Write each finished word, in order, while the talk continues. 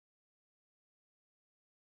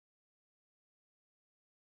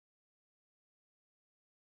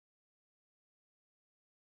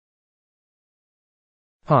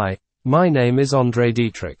Hi, my name is Andre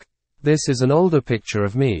Dietrich. This is an older picture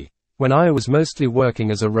of me, when I was mostly working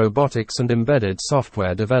as a robotics and embedded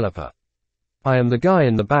software developer. I am the guy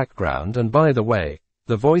in the background, and by the way,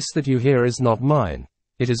 the voice that you hear is not mine.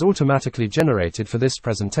 It is automatically generated for this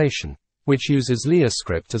presentation, which uses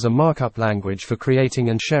LiaScript as a markup language for creating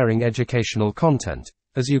and sharing educational content,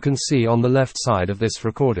 as you can see on the left side of this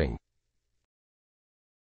recording.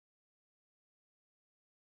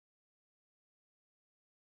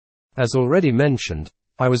 As already mentioned,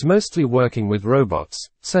 I was mostly working with robots,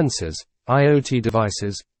 sensors, IoT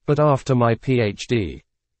devices, but after my PhD,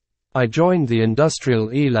 I joined the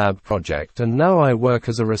Industrial E-Lab project, and now I work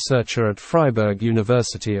as a researcher at Freiburg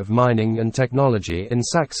University of Mining and Technology in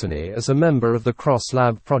Saxony as a member of the Cross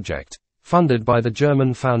Lab project, funded by the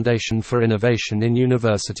German Foundation for Innovation in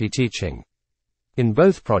University Teaching. In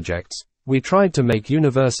both projects, we tried to make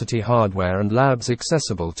university hardware and labs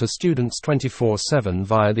accessible to students 24/7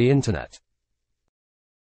 via the Internet.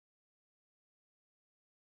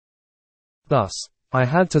 Thus, I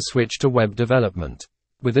had to switch to web development.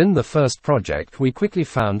 Within the first project, we quickly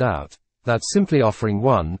found out that simply offering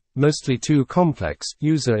one, mostly too complex,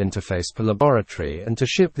 user interface per laboratory and to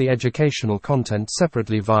ship the educational content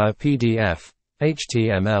separately via PDF,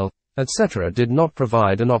 HTML, etc. did not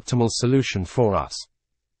provide an optimal solution for us.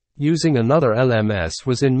 Using another LMS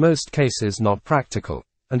was in most cases not practical,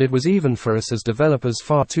 and it was even for us as developers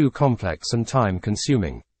far too complex and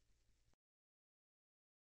time-consuming.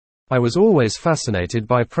 I was always fascinated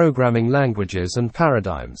by programming languages and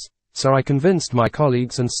paradigms, so I convinced my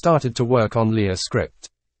colleagues and started to work on LiaScript.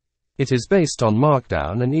 It is based on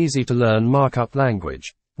Markdown, an easy-to-learn markup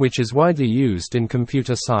language, which is widely used in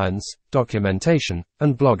computer science, documentation,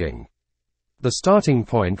 and blogging. The starting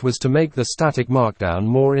point was to make the static Markdown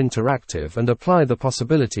more interactive and apply the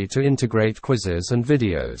possibility to integrate quizzes and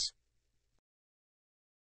videos.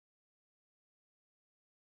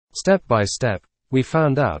 Step by step, we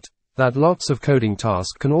found out that lots of coding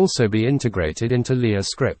tasks can also be integrated into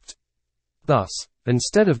LiaScript. Thus,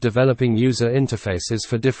 instead of developing user interfaces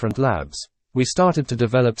for different labs, we started to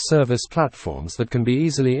develop service platforms that can be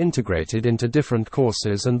easily integrated into different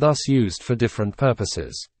courses and thus used for different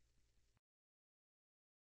purposes.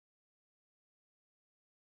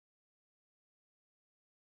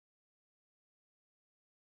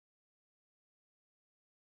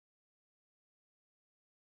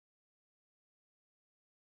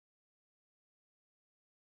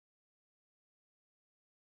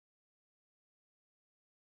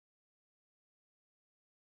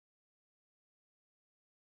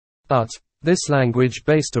 But this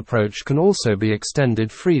language-based approach can also be extended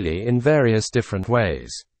freely in various different ways.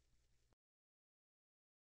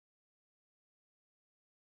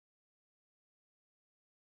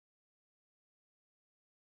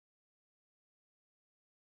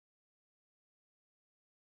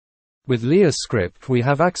 With LiaScript, we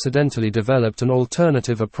have accidentally developed an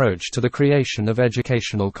alternative approach to the creation of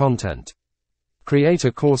educational content. Create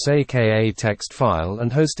a course aka text file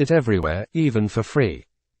and host it everywhere, even for free.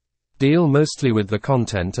 Deal mostly with the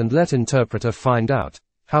content and let interpreter find out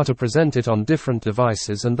how to present it on different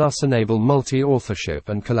devices and thus enable multi-authorship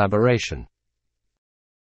and collaboration.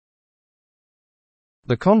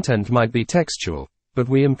 The content might be textual, but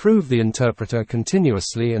we improve the interpreter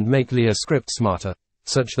continuously and make LiaScript smarter,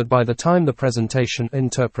 such that by the time the presentation,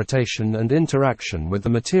 interpretation and interaction with the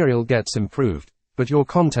material gets improved, but your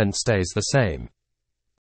content stays the same.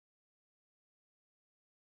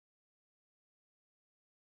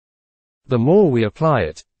 The more we apply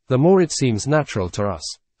it, the more it seems natural to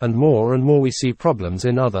us, and more we see problems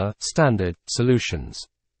in other, standard, solutions.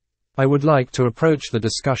 I would like to approach the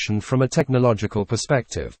discussion from a technological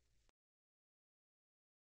perspective.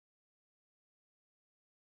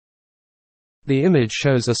 The image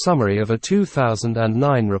shows a summary of a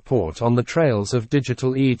 2009 report on the trails of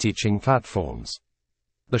digital e-teaching platforms.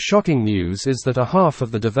 The shocking news is that a half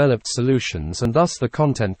of the developed solutions and thus the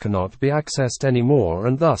content cannot be accessed anymore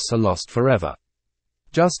and thus are lost forever.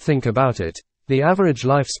 Just think about it, the average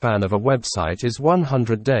lifespan of a website is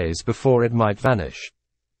 100 days before it might vanish.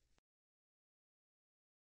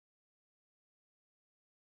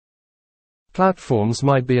 Platforms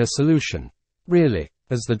might be a solution. Really,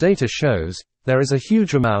 as the data shows, there is a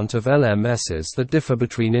huge amount of LMSs that differ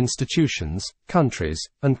between institutions, countries,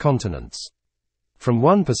 and continents. From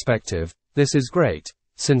one perspective, this is great,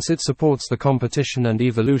 since it supports the competition and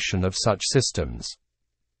evolution of such systems.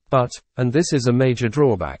 But, and this is a major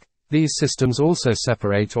drawback, these systems also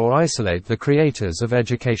separate or isolate the creators of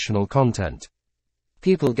educational content.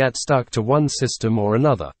 People get stuck to one system or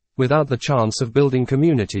another, without the chance of building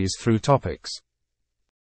communities through topics.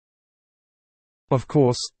 Of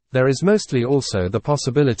course, there is mostly also the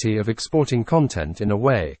possibility of exporting content in a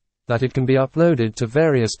way that it can be uploaded to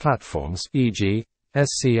various platforms, e.g.,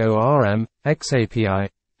 SCORM, XAPI,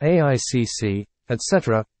 AICC,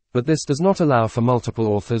 etc., but this does not allow for multiple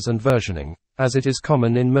authors and versioning, as it is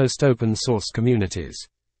common in most open source communities.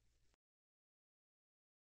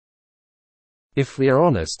 If we are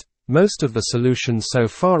honest, most of the solutions so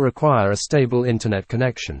far require a stable internet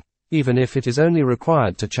connection, even if it is only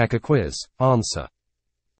required to check a quiz answer.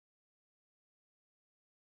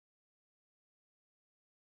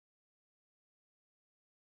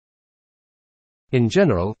 In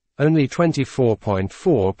general, only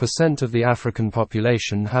 24.4% of the African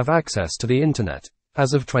population have access to the Internet,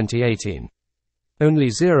 as of 2018. Only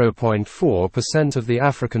 0.4% of the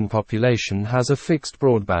African population has a fixed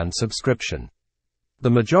broadband subscription. The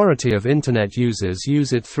majority of Internet users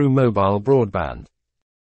use it through mobile broadband.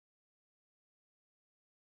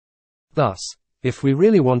 Thus, if we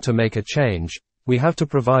really want to make a change, we have to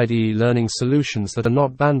provide e-learning solutions that are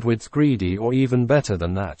not bandwidth greedy or even better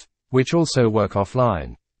than that, which also work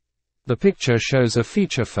offline. The picture shows a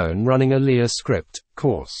feature phone running a LiaScript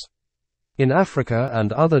course. In Africa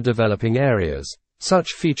and other developing areas,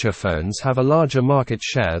 such feature phones have a larger market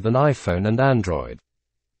share than iPhone and Android.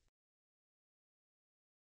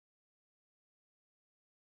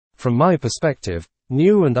 From my perspective,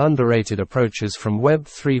 new and underrated approaches from Web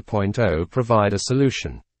 3.0 provide a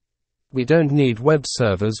solution. We don't need web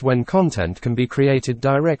servers when content can be created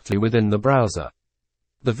directly within the browser.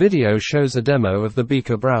 The video shows a demo of the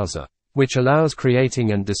Beaker browser, which allows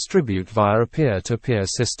creating and distribute via a peer-to-peer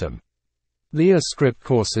system. LiaScript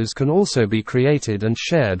courses can also be created and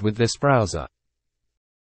shared with this browser.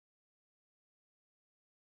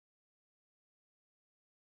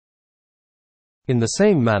 In the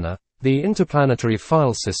same manner, the Interplanetary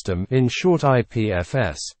File System, in short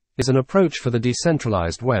IPFS, is an approach for the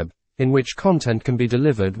decentralized web, in which content can be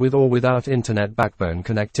delivered with or without Internet backbone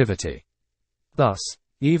connectivity. Thus,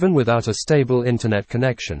 even without a stable Internet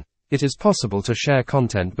connection, it is possible to share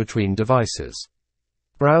content between devices.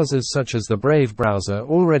 Browsers such as the Brave browser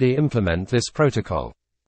already implement this protocol.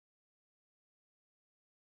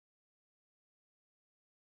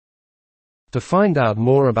 To find out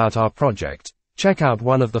more about our project, check out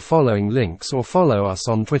one of the following links or follow us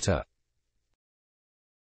on Twitter.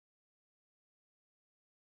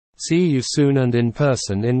 See you soon and in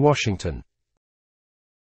person in Washington.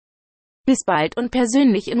 Bis bald und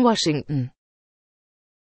persönlich in Washington.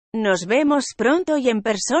 Nos vemos pronto y en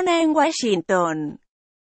persona en Washington.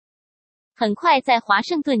 很快在华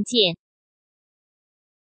盛顿见。